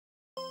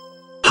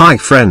Hi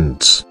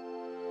friends.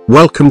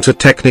 Welcome to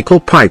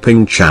Technical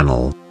Piping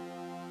channel.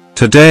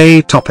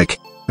 Today topic,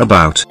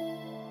 about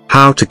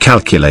how to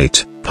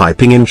calculate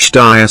piping inch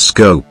dia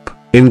scope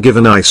in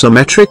given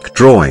isometric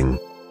drawing.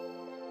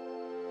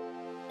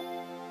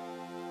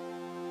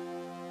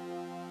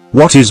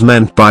 What is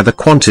meant by the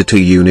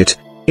quantity unit,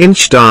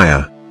 inch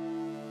dia?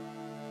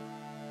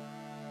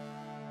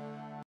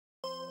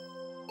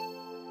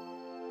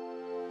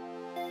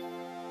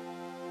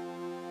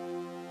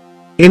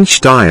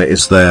 Inch dia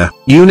is their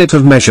unit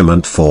of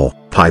measurement for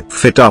pipe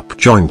fit-up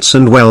joints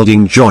and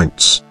welding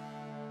joints.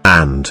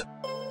 And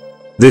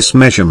this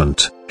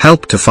measurement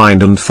help to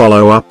find and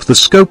follow up the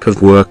scope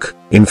of work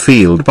in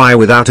field by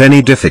without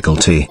any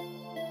difficulty.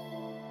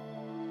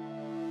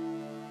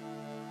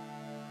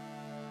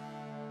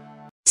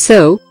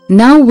 So,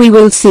 now we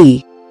will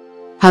see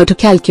how to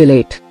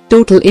calculate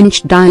total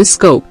inch dia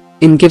scope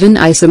in given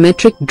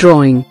isometric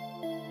drawing.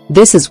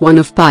 This is one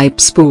of pipe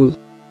spool.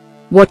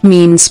 What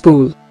means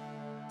spool?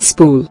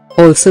 Spool,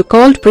 also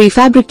called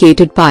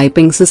prefabricated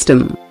piping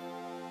system,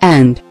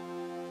 and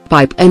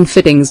pipe and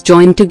fittings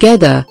joined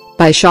together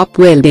by shop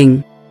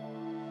welding.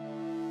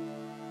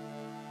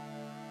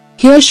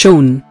 Here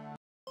shown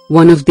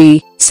one of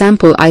the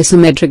sample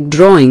isometric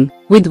drawing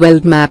with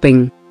weld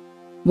mapping.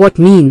 What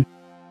mean?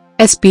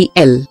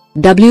 SPL,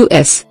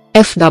 WS,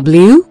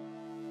 FW?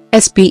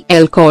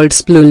 SPL called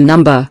spool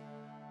number,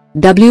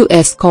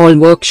 WS called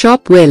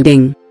workshop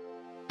welding,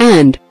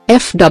 and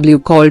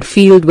FW called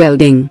field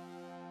welding.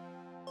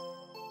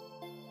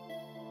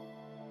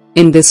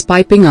 In this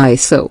piping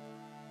ISO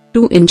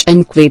 2-inch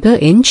and greater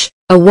inch,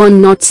 a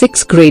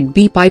 106 grade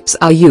B pipes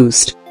are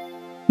used.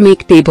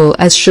 Make table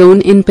as shown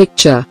in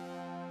picture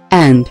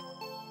and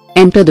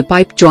enter the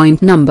pipe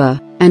joint number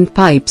and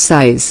pipe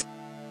size.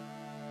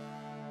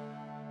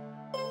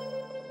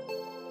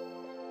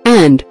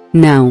 And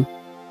now,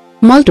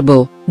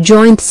 multiple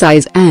joint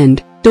size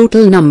and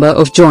total number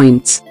of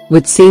joints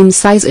with same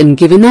size in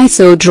given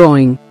ISO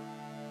drawing.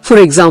 For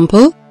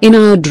example, in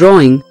our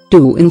drawing,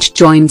 2-inch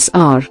joints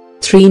are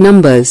 3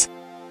 numbers.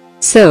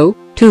 So,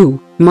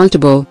 2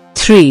 multiple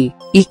 3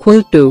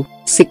 equal to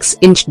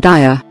 6-inch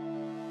dia.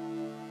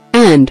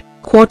 And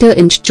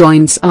quarter-inch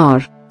joints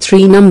are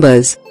 3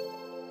 numbers.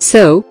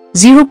 So,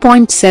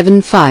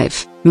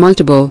 0.75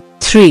 multiple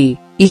 3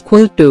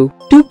 equal to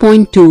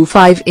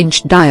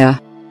 2.25-inch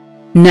dia.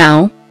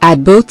 Now,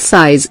 add both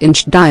size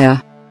inch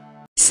dia.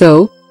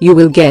 So, you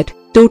will get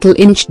total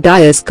inch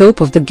dia scope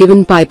of the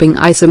given piping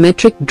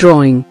isometric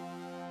drawing.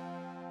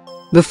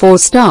 Before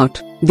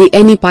start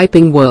any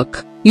piping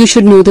work, you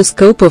should know the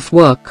scope of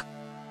work,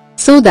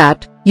 so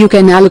that you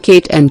can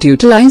allocate and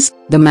utilize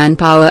the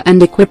manpower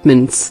and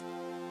equipments.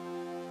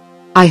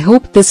 I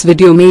hope this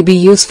video may be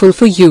useful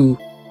for you.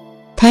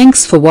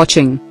 Thanks for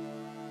watching.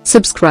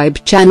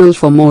 Subscribe channel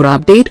for more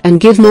update and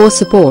give more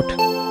support.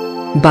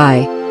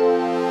 Bye.